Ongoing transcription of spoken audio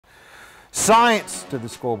Science to the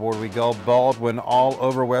scoreboard we go. Baldwin all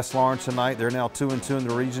over West Lawrence tonight. They're now 2-2 in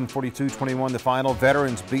the region, 42-21 the final.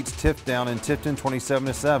 Veterans beats Tift down in Tifton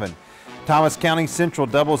 27-7. Thomas County Central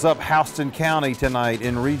doubles up Houston County tonight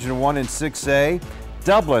in Region 1 and 6A.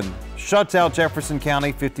 Dublin shuts out Jefferson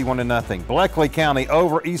County 51-0. Bleckley County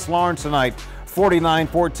over East Lawrence tonight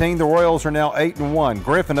 49-14. The Royals are now 8-1.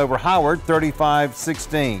 Griffin over Howard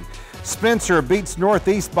 35-16. Spencer beats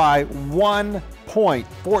Northeast by 1 point,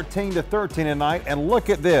 14-13 tonight. And look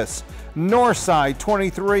at this, Northside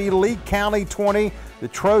 23, Lee County 20. The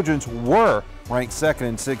Trojans were ranked second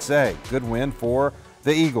in 6A. Good win for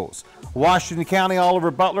the Eagles. Washington County all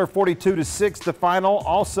over Butler 42-6 the final.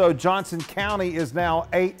 Also Johnson County is now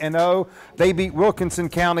 8-0. They beat Wilkinson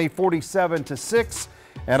County 47-6.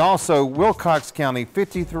 And also Wilcox County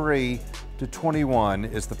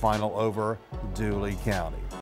 53-21 is the final over Dooley County.